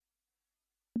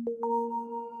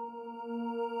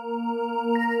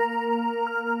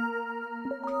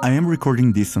I am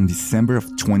recording this on December of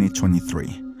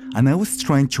 2023, and I was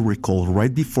trying to recall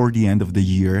right before the end of the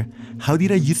year, how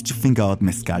did I used to think about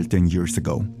mezcal 10 years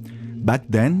ago? Back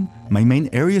then, my main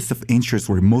areas of interest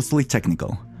were mostly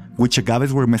technical. Which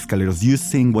agaves were mezcaleros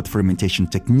using, what fermentation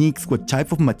techniques, what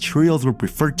type of materials were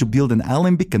preferred to build an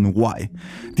alembic, and why.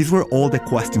 These were all the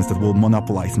questions that will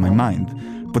monopolize my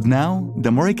mind. But now,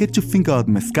 the more I get to think about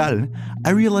mezcal, I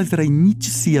realize that I need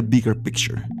to see a bigger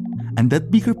picture. And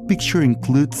that bigger picture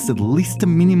includes at least a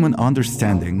minimum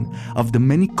understanding of the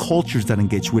many cultures that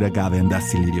engage with agave and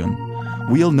Dacylirion.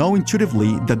 We all know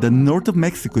intuitively that the north of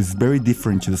Mexico is very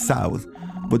different to the south,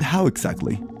 but how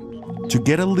exactly? To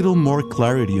get a little more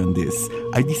clarity on this,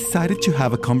 I decided to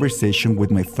have a conversation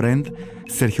with my friend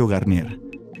Sergio Garnier.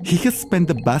 He has spent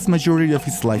the vast majority of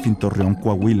his life in Torreón,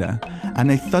 Coahuila,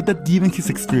 and I thought that given his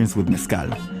experience with mezcal,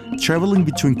 traveling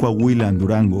between Coahuila and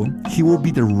Durango, he will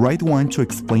be the right one to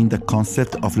explain the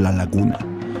concept of La Laguna,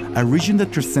 a region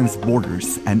that transcends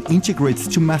borders and integrates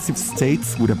two massive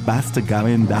states with a vast agave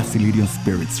and Dacylirion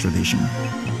spirits tradition.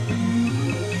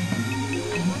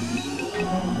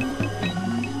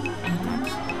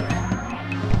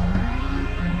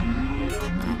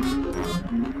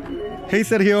 Hey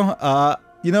Sergio,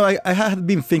 I had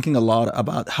been thinking a lot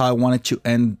about how I wanted to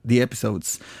end the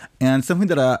episodes, and something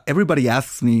that everybody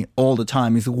asks me all the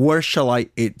time is, where shall I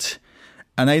eat?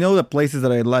 And I know the places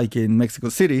that I like in Mexico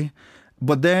City,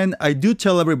 but then I do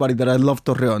tell everybody that I love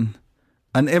Torreón,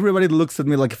 and everybody looks at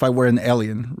me like if I were an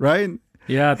alien, right?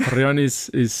 Yeah, Torreón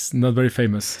is not very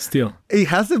famous still. It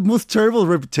has the most terrible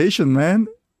reputation, man.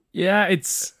 Yeah,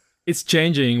 it's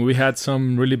changing. We had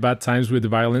some really bad times with the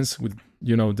violence, with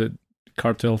the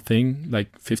cartel thing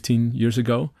like 15 years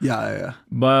ago. Yeah.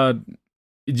 But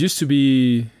it used to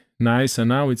be nice, and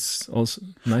now it's also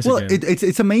nice again. Well,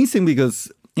 it's amazing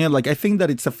because, I think that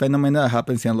it's a phenomenon that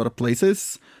happens in a lot of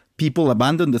places. People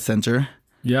abandon the center.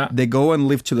 Yeah. They go and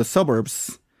live to the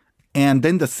suburbs. And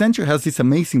then the center has these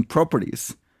amazing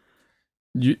properties.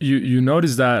 You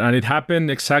notice that, and it happened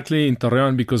exactly in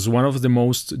Torreón because one of the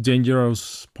most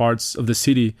dangerous parts of the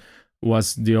city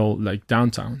was the old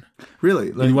downtown. Really?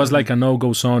 It was like a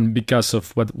no-go zone because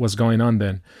of what was going on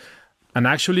then. And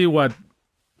actually what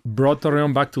brought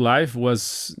Torreón back to life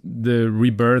was the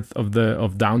rebirth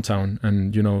of downtown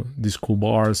and, these cool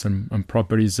bars and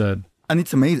properties that... And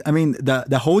it's amazing. I mean,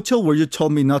 the hotel where you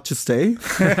told me not to stay,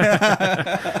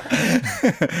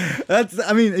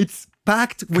 it's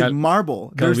packed with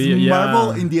marble. There's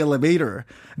marble in the elevator.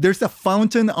 There's a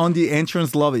fountain on the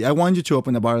entrance lobby. I want you to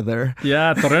open a bar there.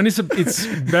 Yeah, Torreón it's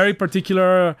very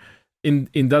particular in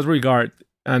that regard,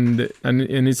 and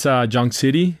it's a young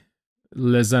city,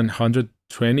 less than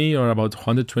 120 or about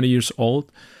 120 years old.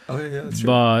 Oh yeah, that's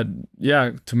but true.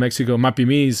 Yeah, to Mexico,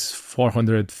 Mapimí is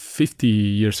 450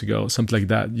 years ago, something like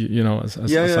that. As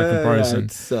a comparison. Yeah.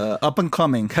 It's up and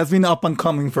coming. Has been up and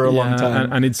coming for a long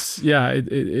time. And it's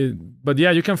but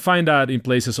yeah, you can find that in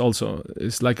places also.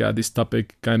 It's like a dystopic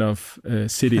kind of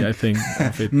city, I think.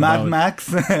 Mad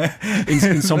Max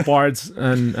in some parts,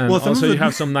 and also you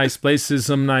have some nice places,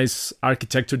 some nice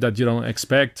architecture that you don't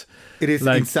expect. It is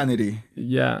insanity.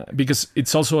 Yeah, because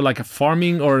it's also like a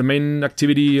farming, or the main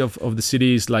activity of the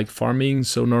city is like farming.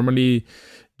 So normally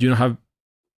you don't have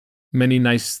many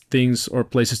nice things or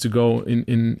places to go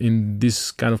in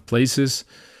these kind of places.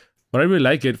 But I really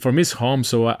like it. For me, it's home.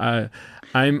 So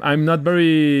I'm not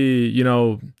very,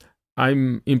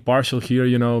 I'm impartial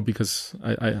here, because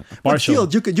I partial.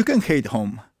 But still, you can hate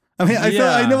home. I mean,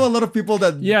 I know a lot of people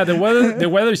that... Yeah, the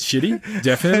weather is shitty,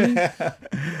 definitely.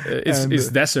 It's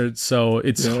desert, so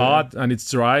it's hot and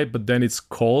it's dry, but then it's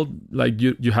cold. Like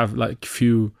you have like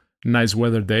few nice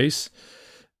weather days.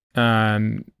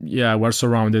 And yeah, we're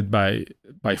surrounded by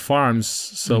farms,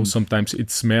 so sometimes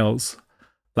it smells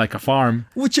like a farm.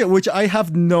 Which I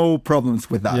have no problems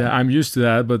with that. Yeah, I'm used to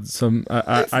that, but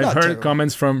I've heard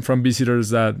comments from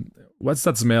visitors that, what's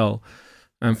that smell?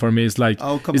 And for me, it's like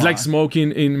like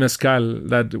smoking in mezcal,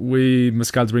 that we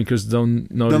mezcal drinkers don't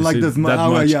notice that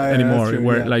much anymore. True,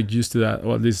 We're like used to that.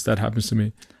 Well, at least that happens to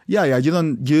me. Yeah.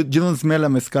 You don't smell a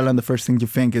mezcal, and the first thing you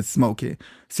think is smoky.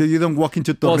 So you don't walk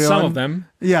into Torreón. Well, some of them.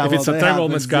 Yeah. If it's a terrible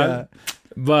mezcal. Yeah.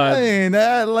 But I mean,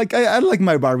 I like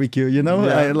my barbecue, Yeah.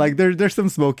 I like there's some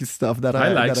smoky stuff that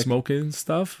I like smoking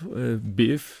stuff,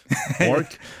 beef,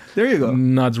 pork. There you go.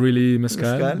 Not really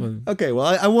mezcal. Okay,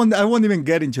 well, I won't even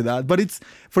get into that. But it's,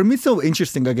 for me, so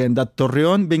interesting again that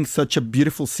Torreón being such a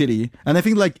beautiful city, and I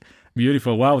think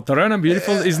beautiful. Wow, Torreón and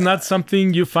beautiful is not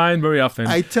something you find very often.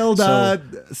 I tell that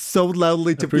so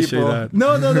loudly to people. That.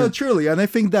 No, truly, and I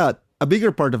think that a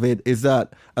bigger part of it is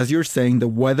that, as you're saying, the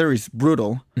weather is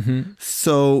brutal.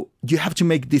 So you have to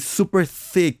make these super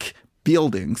thick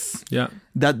buildings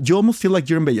that you almost feel like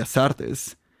you're in Bellas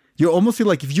Artes. You almost feel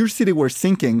like if your city were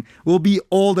sinking, we'll be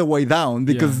all the way down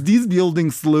because these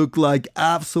buildings look like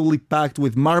absolutely packed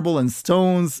with marble and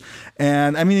stones.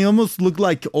 And I mean, it almost look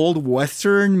like old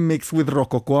Western mixed with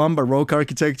Rococo and Baroque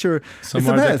architecture. Some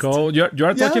Art Deco. You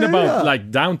are talking about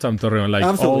like downtown Torreon, like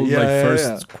absolutely. All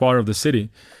first quarter of the city.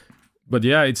 But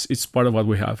yeah, it's part of what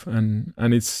we have, and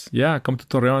it's come to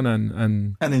Torreon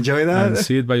and enjoy that and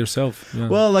see it by yourself. Yeah.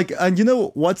 Well, and you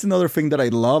know what's another thing that I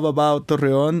love about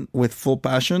Torreon with full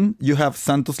passion? You have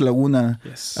Santos Laguna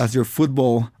as your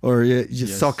football or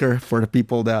soccer for the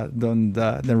people that don't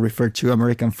refer to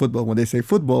American football when they say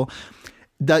football.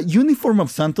 The uniform of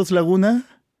Santos Laguna,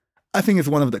 I think, is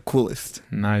one of the coolest.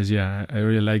 Nice, yeah, I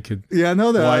really like it. Yeah,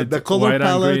 no, the color white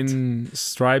palette, and green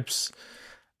stripes.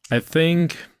 I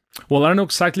think. Well, I don't know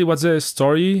exactly what's the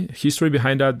history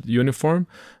behind that uniform,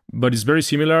 but it's very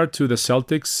similar to the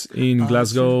Celtics in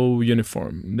Glasgow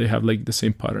uniform. They have like the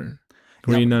same pattern,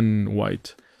 green and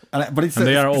white. But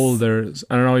they are older.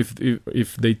 I don't know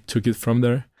if they took it from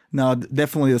there. No,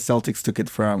 definitely the Celtics took it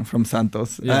from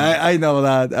Santos. Yeah. I know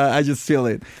that. I just feel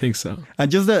it. I think so. And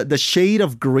just the shade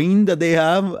of green that they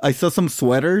have. I saw some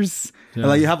sweaters. Yeah.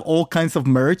 Like you have all kinds of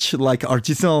merch, like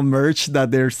artisanal merch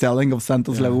that they're selling of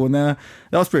Santos Laguna.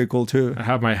 That was pretty cool too. I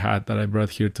have my hat that I brought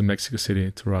here to Mexico City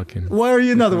to rock in. Why are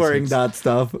you not wearing that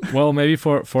stuff? Well, maybe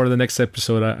for the next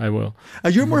episode I will.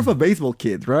 And you're more of a baseball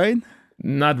kid, right?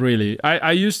 Not really.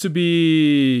 I used to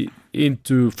be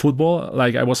into football.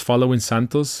 Like I was following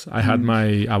Santos. I had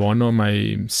my abono,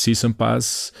 my season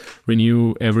pass,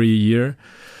 renew every year.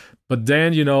 But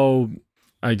then,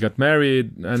 I got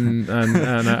married and don't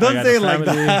I got say a family.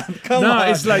 Like that. Come on.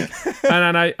 It's like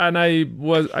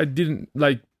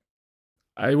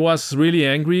I was really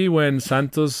angry when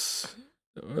Santos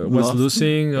was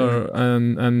losing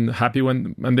and happy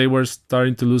when they were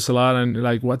starting to lose a lot, and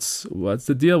like what's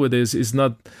the deal with this? It's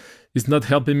not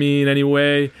helping me in any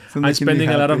way. I'm spending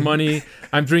a lot of money.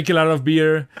 I'm drinking a lot of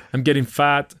beer. I'm getting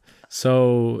fat.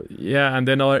 So and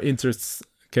then other interests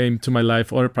came to my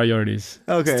life, other priorities.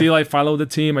 Okay. Still, I follow the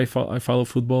team. I follow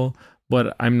football,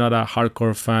 but I'm not a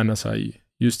hardcore fan as I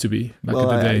used to be back in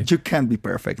the day. You can't be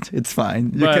perfect. It's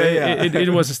fine. It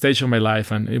was a stage of my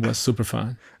life, and it was super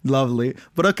fun. Lovely.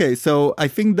 But okay, so I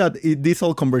think that this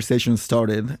whole conversation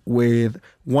started with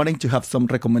wanting to have some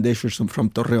recommendations from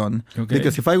Torreon. Okay.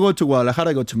 Because if I go to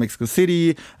Guadalajara, I go to Mexico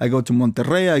City, I go to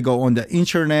Monterrey, I go on the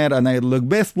internet, and I look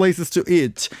best places to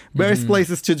eat, best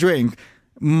places to drink.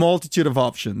 Multitude of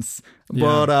options,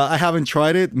 but I haven't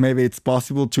tried it. Maybe it's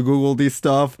possible to Google this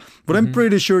stuff, but I'm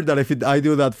pretty sure that if I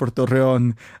do that for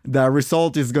Torreon, the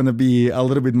result is going to be a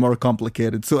little bit more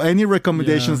complicated. So any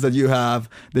recommendations that you have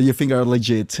that you think are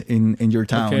legit in your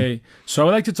town? Okay, so I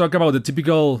would like to talk about the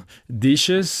typical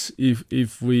dishes if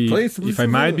I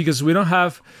might, because we don't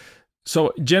have.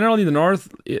 So generally in the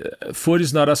north, food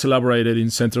is not as elaborated in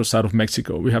central side of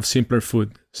Mexico. We have simpler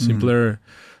food,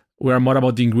 we are more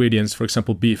about the ingredients. For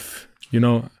example, beef,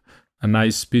 a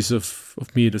nice piece of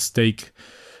meat, a steak.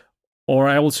 Or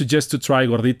I will suggest to try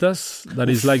gorditas. That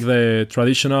is like the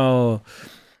traditional.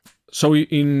 So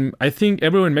I think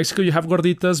everywhere in Mexico you have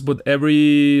gorditas, but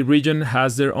every region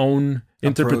has their own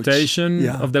interpretation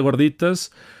of the gorditas.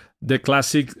 The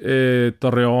classic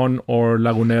Torreón or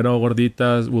Lagunero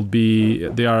gorditas will be,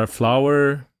 they are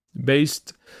flour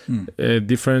based,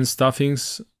 different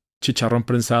stuffings, chicharrón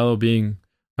prensado being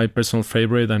my personal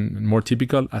favorite and more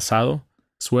typical, asado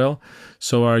as well.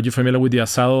 So are you familiar with the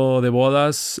asado de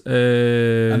bodas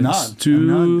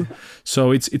stew?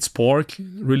 So it's pork,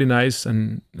 really nice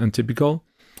and typical.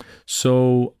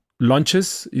 So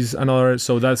lunches is another.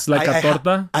 So that's like a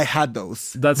torta. I had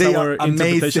those. That's our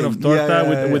interpretation of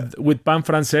torta with pan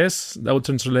francés. That would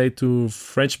translate to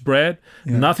French bread.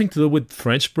 Yeah. Nothing to do with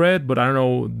French bread, but I don't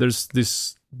know. There's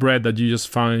this bread that you just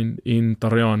find in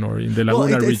Torreón or in the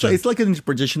Laguna region. It's like an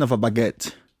interpretation of a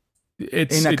baguette.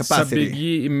 It's in a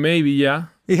capacity. Maybe, yeah.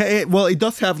 It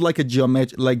does have like a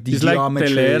geometry, like the geometry.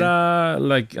 Like telera,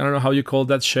 like I don't know how you call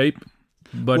that shape,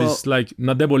 but it's like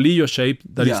not the bolillo shape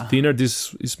that is thinner.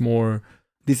 This is more.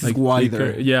 This is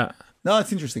wider. Thicker. Yeah. No,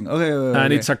 it's interesting. Okay.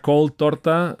 And it's a cold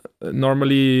torta.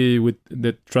 Normally with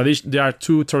the tradition, there are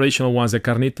two traditional ones: the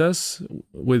carnitas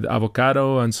with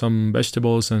avocado and some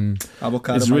vegetables, and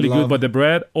avocado. It's really good. But the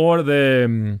bread or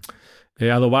the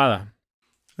adobada,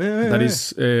 that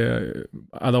is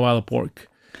adobado pork.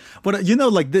 But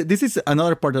this is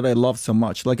another part that I love so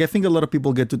much. Like I think a lot of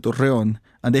people get to Torreón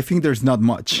and they think there's not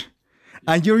much.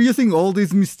 And you're using all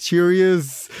these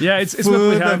mysterious it's what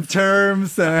food we have. and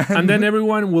terms. And then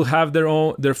everyone will have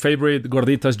their favorite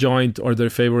gorditas joint or their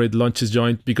favorite lunches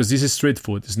joint, because this is street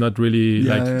food. It's not really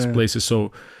places.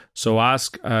 So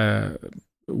ask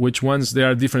which ones. There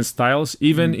are different styles.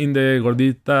 Even in the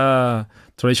gordita,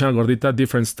 traditional gordita,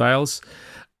 different styles.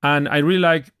 And I really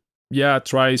like,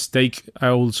 try steak.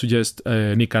 I will suggest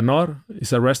Nicanor.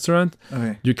 It's a restaurant.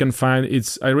 Okay. You can find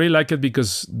I really like it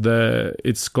because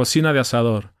it's cocina de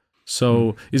asador.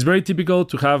 So it's very typical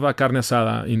to have a carne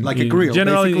asada a grill,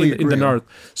 generally in the grill. north.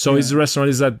 So it's a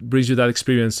restaurant that brings you that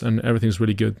experience, and everything's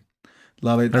really good.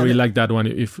 Love it. I really like that one.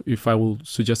 If I will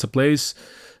suggest a place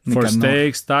for Nicanor.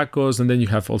 steaks, tacos, and then you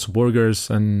have also burgers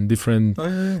and different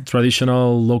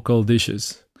traditional local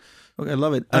dishes. Okay, I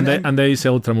love it. And they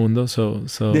sell Ultramundo, so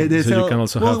they sell, you can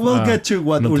also have. We'll get to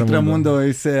what Ultramundo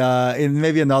is in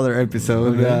maybe another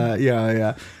episode.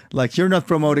 Okay. Like, you're not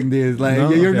promoting this. Like,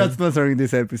 you're not sponsoring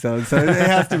this episode, so it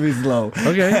has to be slow.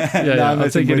 Okay. I'll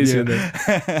take it easy then.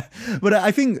 But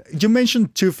I think you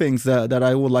mentioned two things that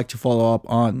I would like to follow up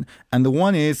on. And the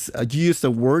one is you used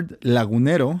the word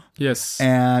lagunero. Yes.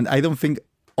 And I don't think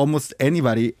almost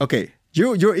anybody... Okay.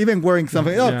 You're even wearing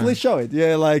something. Oh, please show it.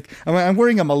 Yeah, like I'm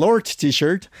wearing a Malort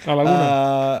t-shirt.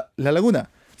 Laguna. La Laguna.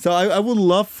 So I would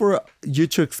love for you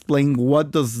to explain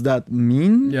what does that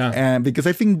mean. Yeah. And because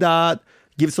I think that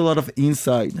gives a lot of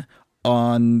insight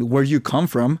on where you come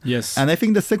from. Yes. And I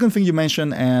think the second thing you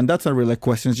mentioned, and that's not really a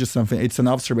question, it's just something, it's an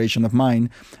observation of mine,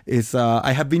 is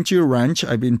I have been to your ranch.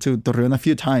 I've been to Torreon a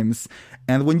few times.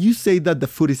 And when you say that the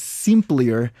food is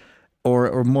simpler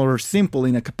or more simple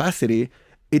in a capacity,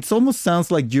 it almost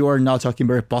sounds like you are not talking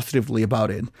very positively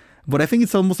about it. But I think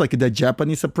it's almost like the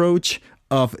Japanese approach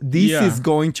of this is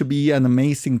going to be an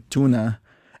amazing tuna.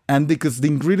 And because the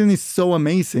ingredient is so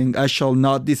amazing, I shall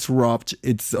not disrupt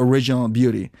its original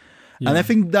beauty. Yeah. And I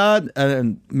think that,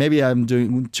 and maybe I'm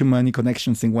doing too many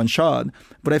connections in one shot,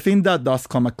 but I think that does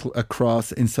come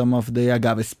across in some of the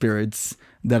agave spirits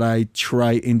that I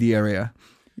try in the area.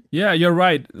 Yeah, you're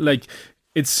right. Like,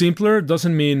 it's simpler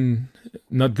doesn't mean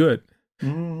not good.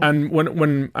 And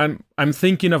when I'm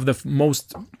thinking of the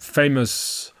most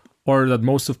famous, or that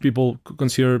most of people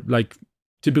consider like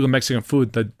typical Mexican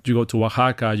food, that you go to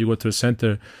Oaxaca, you go to the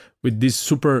center with these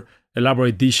super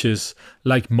elaborate dishes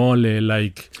like mole,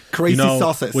 like crazy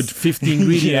sauces with 50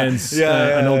 ingredients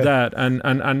and all that.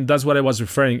 And that's what I was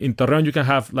referring. In Torreon, you can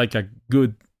have like a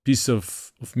good piece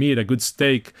of meat, a good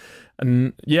steak.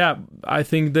 And I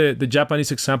think the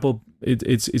Japanese example,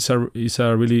 it's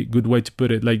a really good way to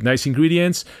put it. Like, nice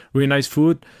ingredients, really nice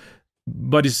food,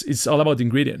 but it's all about the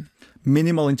ingredient.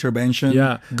 Minimal intervention,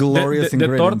 glorious the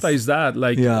ingredients. torta is that,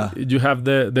 like, you have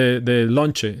the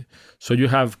lonche. So you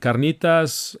have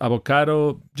carnitas,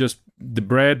 avocado, just the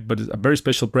bread, but a very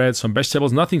special bread, some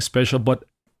vegetables, nothing special, but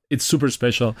it's super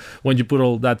special when you put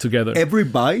all that together. Every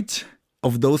bite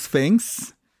of those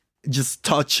things just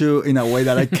touch you in a way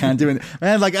that I can't even.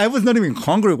 Man, like, I was not even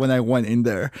hungry when I went in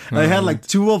there. I had like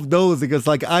 2 of those because,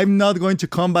 like, I'm not going to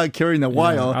come back here in a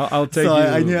while. I'll take so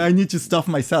you. I need to stuff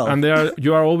myself. And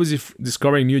you are always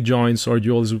discovering new joints, or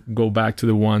you always go back to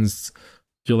the ones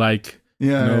you like.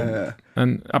 Yeah.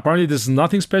 And apparently there's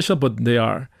nothing special, but they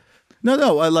are.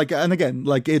 No. And again,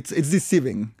 like, it's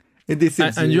deceiving. It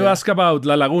deceives and you ask about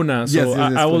La Laguna, so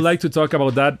yes, I would like to talk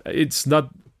about that. It's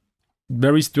not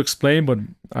very easy to explain, but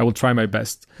I will try my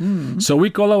best. So we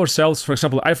call ourselves, for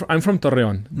example, I'm from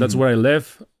Torreon. That's where I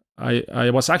live. I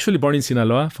was actually born in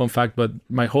Sinaloa, fun fact, but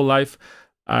my whole life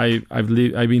I've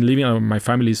been living. My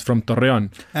family is from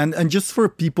Torreon. And just for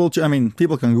people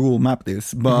people can Google map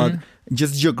this, but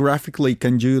just geographically,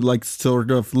 can you like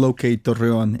sort of locate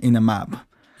Torreon in a map?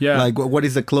 Yeah. Like, what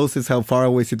is the closest? How far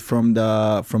away is it from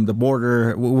the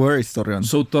border? Where is Torreon?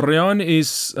 So Torreon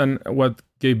is, and what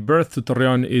gave birth to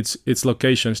Torreon, its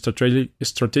location,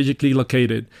 strategically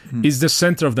located, is the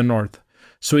center of the north.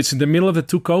 So it's in the middle of the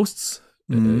two coasts,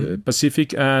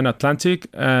 Pacific and Atlantic,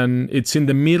 and it's in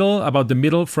the middle, about the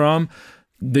middle from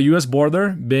the U.S. border,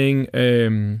 being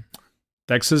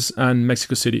Texas and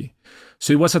Mexico City.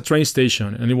 So it was a train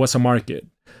station, and it was a market,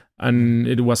 and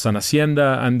it was an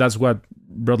hacienda, and that's what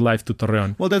brought life to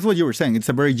Torreon. Well, that's what you were saying. It's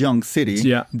a very young city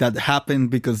that happened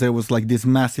because there was like this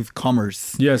massive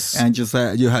commerce. Yes. And just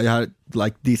you had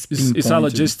like this. It's a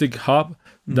logistic hub.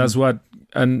 That's what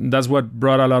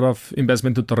brought a lot of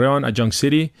investment to Torreon, a young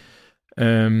city.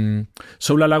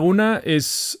 So La Laguna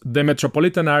is the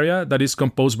metropolitan area that is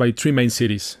composed by 3 main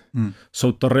cities.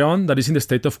 So Torreon, that is in the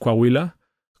state of Coahuila,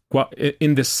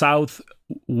 in the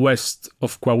southwest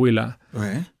of Coahuila.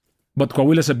 Okay. But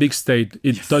Coahuila is a big state.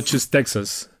 It touches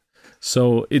Texas.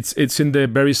 So it's in the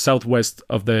very southwest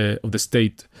of the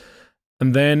state.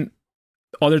 And then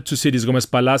other two cities, Gomez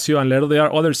Palacio and Lerdo, there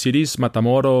are other cities,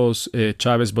 Matamoros,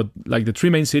 Chavez, but like the three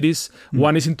main cities,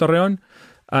 one is in Torreon,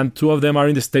 and two of them are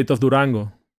in the state of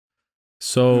Durango.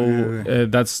 So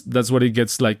that's what it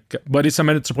gets like. But it's a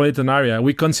metropolitan area.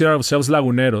 We consider ourselves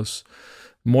Laguneros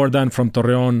more than from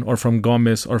Torreon or from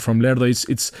Gomez or from Lerdo.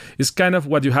 It's kind of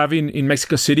what you have in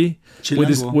Mexico City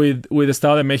with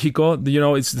Estado de Mexico. You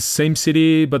know, it's the same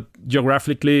city, but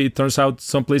geographically, it turns out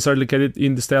some places are located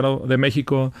in the Estado de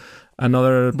Mexico and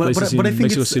other places in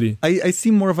Mexico City. I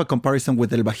see more of a comparison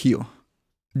with El Bajío.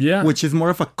 Yeah. Which is more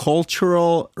of a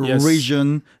cultural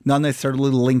region, not necessarily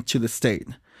linked to the state.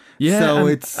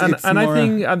 Yeah, so and I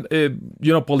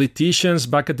think politicians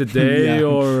back at the day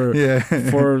or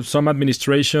for some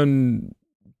administration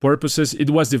purposes, it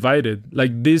was divided.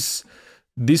 Like this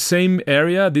same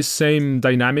area, this same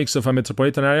dynamics of a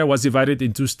metropolitan area was divided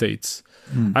in two states.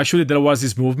 Actually, there was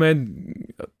this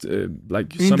movement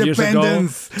like some years ago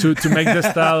to make the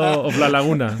estado of La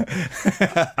Laguna.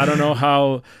 I don't know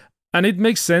how. And it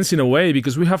makes sense in a way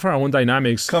because we have our own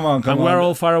dynamics. Come on. We're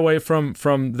all far away from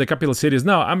the capital cities.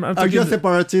 No, I'm talking... Are you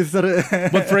separatists?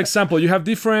 But for example, you have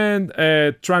different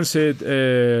transit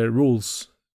rules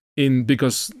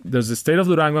because there's the state of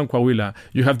Durango and Coahuila.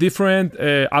 You have different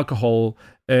alcohol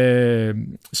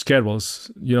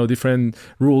schedules, different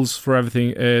rules for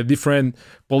everything. Different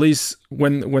police.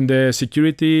 When the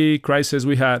security crisis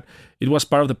we had, it was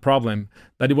part of the problem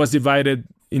that it was divided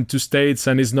into states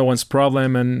and it's no one's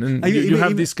problem, and you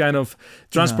have this kind of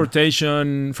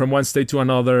transportation from one state to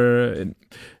another.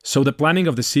 So the planning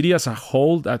of the city as a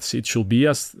whole, as it should be,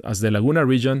 as the Laguna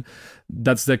region,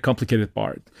 that's the complicated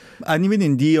part. And even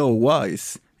in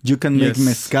DO-wise, you can make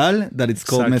mezcal, that it's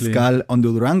called mezcal on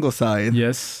the Durango side,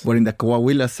 but in the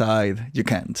Coahuila side, you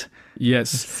can't. Yes.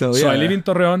 So I live in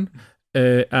Torreon,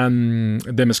 and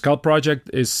the mezcal project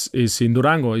is in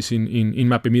Durango, is in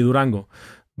Mapimí, Durango.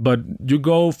 But you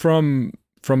go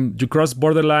you cross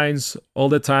border lines all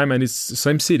the time, and it's the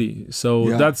same city.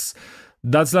 So that's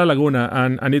La Laguna,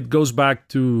 and it goes back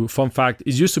to, fun fact,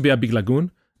 it used to be a big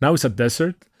lagoon. Now it's a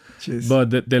desert. Jeez.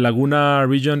 But the Laguna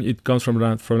region, it comes from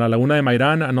La Laguna de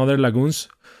Mairán and other lagoons,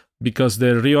 because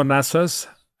the Rio Nazas,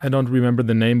 I don't remember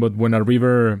the name, but when a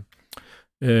river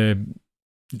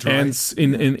ends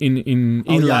in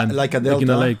inland, like a delta, like in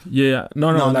a lake.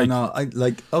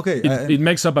 It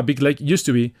makes up a big lake. Used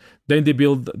to be. Then they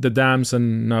built the dams,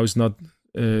 and now it's not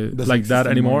like that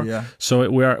anymore. So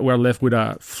we're left with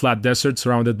a flat desert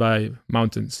surrounded by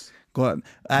mountains. Go ahead.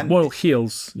 And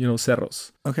hills,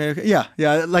 cerros. Okay. Yeah.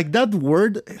 Like that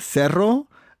word cerro.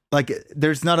 Like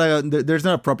there's not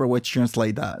a proper way to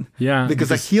translate that. Yeah.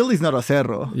 Because a hill is not a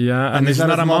cerro. Yeah, and it's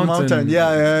not a mountain.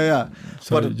 Yeah.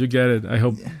 So you get it. I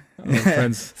hope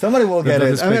friends. Somebody will get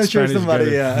it. I'm sure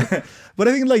somebody. Yeah. But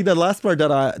I think like the last part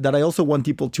that I also want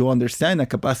people to understand, the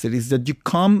capacity, is that you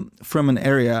come from an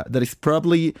area that is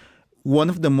probably one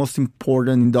of the most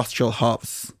important industrial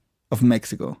hubs of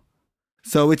Mexico.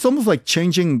 So it's almost like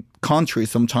changing countries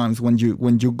sometimes when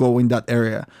you go in that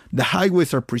area. The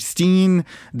highways are pristine,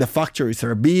 the factories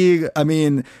are big. I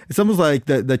mean, it's almost like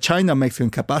the China-Mexican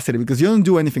capacity, because you don't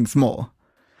do anything small.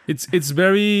 That's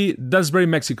very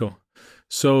Mexico.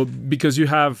 So because you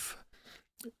have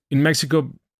in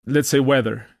Mexico, let's say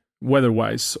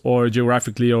weather-wise or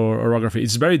geographically or orography,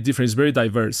 it's very different, it's very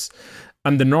diverse.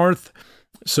 And the north,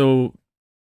 so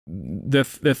the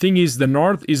thing is, the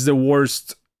north is the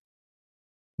worst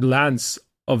lands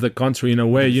of the country in a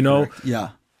way, Yeah.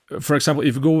 For example,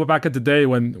 if you go back at the day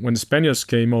when the Spaniards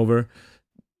came over,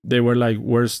 they were like,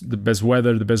 where's the best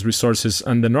weather, the best resources?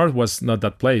 And the north was not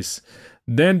that place.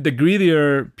 Then the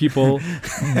greedier people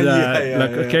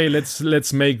okay,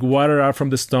 let's make water out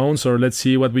from the stones, or let's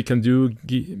see what we can do,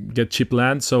 get cheap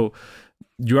land. So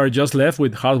you are just left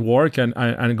with hard work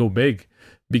and go big,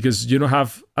 because you don't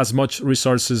have as much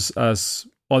resources as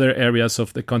other areas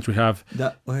of the country have.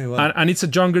 And it's a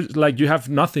jungle, like you have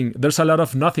nothing. There's a lot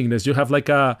of nothingness. You have like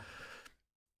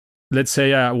let's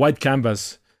say a white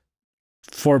canvas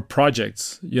for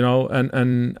projects,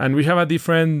 and we have a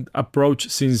different approach,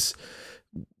 since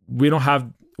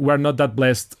we're not that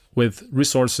blessed with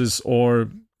resources or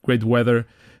great weather.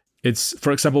 It's,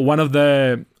 for example, one of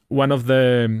the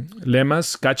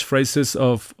lemas, catchphrases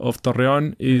of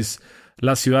Torreón is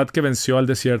La ciudad que venció al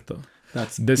desierto.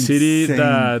 That's the city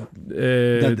that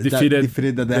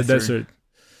defeated the desert.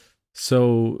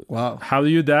 So wow. How do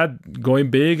you do that? Going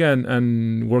big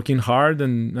and working hard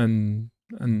and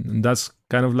And that's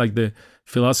kind of like the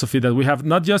philosophy that we have,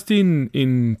 not just in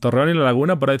Torreon and La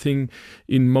Laguna, but I think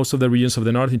in most of the regions of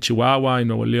the north, in Chihuahua, in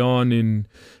Nuevo León,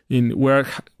 in where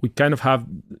we kind of have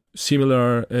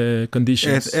similar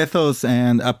conditions. Ethos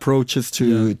and approaches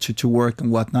to work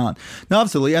and whatnot. No,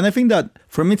 absolutely. And I think that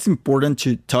for me, it's important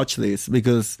to touch this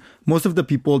because most of the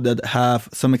people that have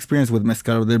some experience with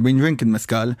mezcal, or they've been drinking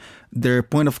mezcal, their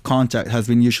point of contact has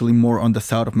been usually more on the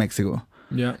south of Mexico.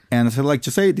 Yeah. And as I like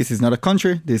to say, this is not a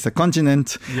country, this is a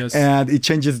continent. Yes. And it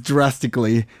changes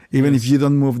drastically, even if you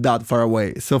don't move that far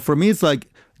away. So for me, it's like,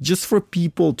 just for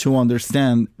people to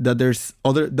understand that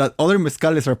other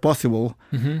mezcales are possible,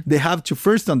 they have to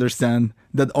first understand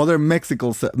that other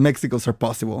Mexicos are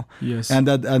possible. Yes. And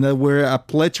that we're a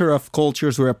plethora of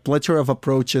cultures, we're a plethora of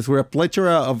approaches, we're a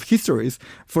plethora of histories.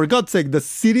 For God's sake, the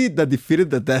city that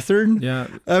defeated the desert. Yeah.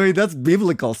 I mean, that's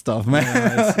biblical stuff, man.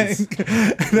 Yeah,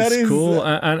 it's cool.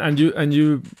 And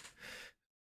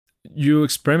you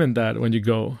experiment that when you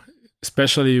go,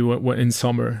 especially when in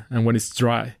summer and when it's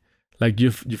dry. Like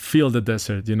you feel the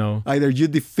desert, you know. Either you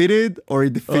defeat it or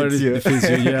it defeats you.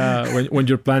 Yeah. When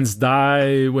your plants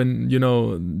die,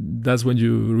 that's when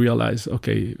you realize,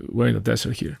 okay, we're in the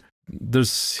desert here.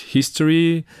 There's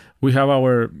history. We have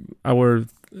our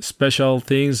special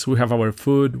things. We have our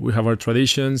food. We have our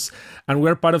traditions, and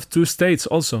we're part of two states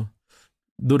also,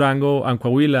 Durango and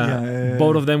Coahuila.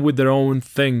 Both of them with their own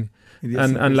thing.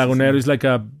 And Lagunero is like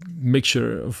a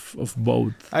mixture of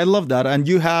both. I love that. And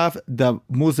you have the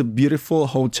most beautiful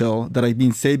hotel that I've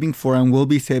been saving for and will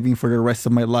be saving for the rest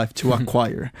of my life to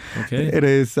acquire. Okay. It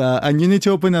is, and you need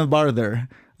to open a bar there.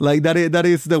 Like that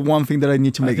is the one thing that I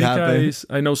need to make happen.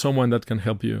 I know someone that can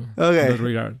help you in that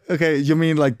regard. Okay, you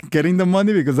mean like getting the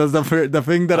money? Because that's the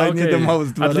thing that I need the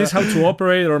most. At least how to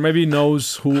operate, or maybe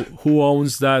knows who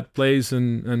owns that place,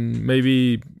 and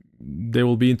maybe they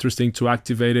will be interesting to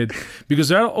activate it, because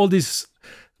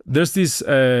there's this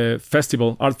art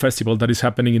festival that is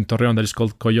happening in Torreon that is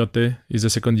called Coyote. It's the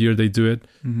second year they do it.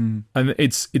 And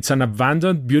it's an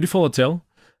abandoned, beautiful hotel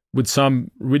with some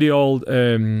really old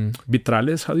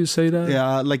vitrales. How do you say that?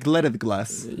 Yeah, like leaded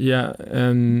glass. Yeah,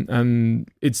 and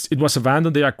it was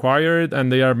abandoned. They acquired,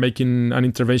 and they are making an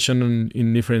intervention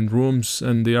in different rooms,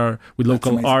 and they are with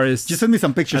local artists. Just send me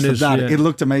some pictures of that. It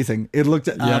looked amazing. It looked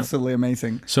absolutely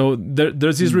amazing. So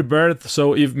there's this rebirth.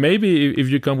 So if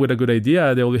you come with a good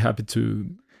idea, they will be happy to.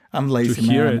 I'm lazy,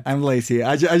 man. I'm lazy.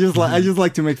 I just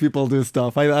like to make people do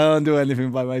stuff. I don't do anything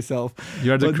by myself.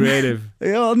 You're the creative.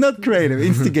 Not creative,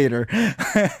 instigator.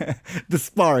 The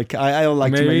spark. I don't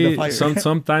like to make the fire.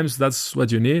 Sometimes that's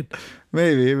what you need.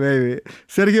 Maybe.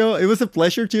 Sergio, it was a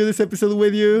pleasure to do this episode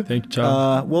with you. Thank you,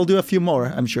 Chao. We'll do a few more,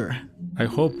 I'm sure. I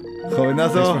hope.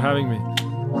 Jovenazo. Thanks for having me.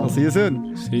 I'll see you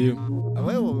soon. See you. A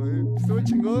huevo, estuvo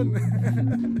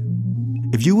chingón.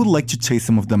 If you would like to taste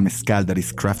some of the mezcal that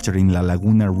is crafted in La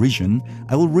Laguna region,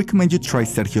 I will recommend you try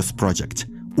Sergio's project,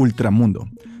 Ultramundo.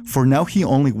 For now, he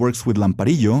only works with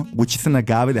Lamparillo, which is an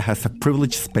agave that has a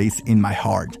privileged space in my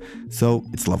heart. So,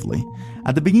 it's lovely.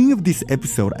 At the beginning of this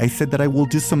episode, I said that I will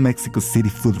do some Mexico City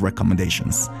food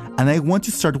recommendations, and I want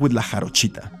to start with La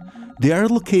Jarochita. They are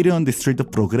located on the street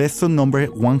of Progreso number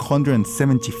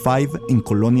 175 in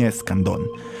Colonia Escandón,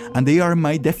 and they are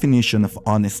my definition of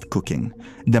honest cooking.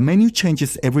 The menu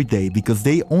changes every day because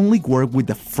they only work with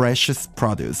the freshest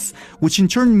produce, which in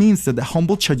turn means that the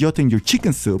humble chayote in your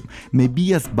chicken soup may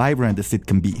be as vibrant as it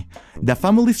can be. The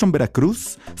family is from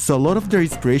Veracruz, so a lot of their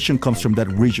inspiration comes from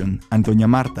that region, and Doña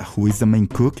Marta, who is the main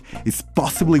cook, is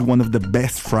possibly one of the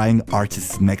best frying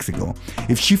artists in Mexico.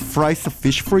 If she fries a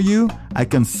fish for you, I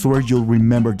can swear you'll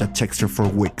remember that texture for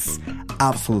weeks.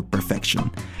 Absolute perfection.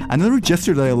 Another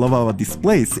gesture that I love about this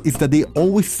place is that they're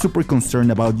always super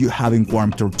concerned about you having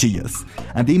warm tortillas,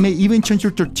 and they may even change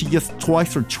your tortillas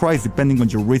twice or thrice depending on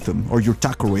your rhythm, or your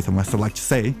taco rhythm as I like to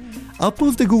say. I'll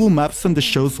post the Google Maps on the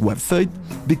show's website,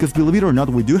 because believe it or not,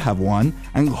 we do have one,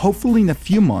 and hopefully in a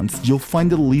few months you'll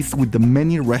find a list with the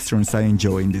many restaurants I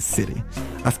enjoy in this city.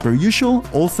 As per usual,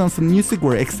 all sounds and music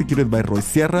were executed by Roy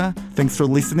Sierra. Thanks for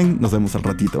listening, nos vemos al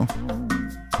ratito.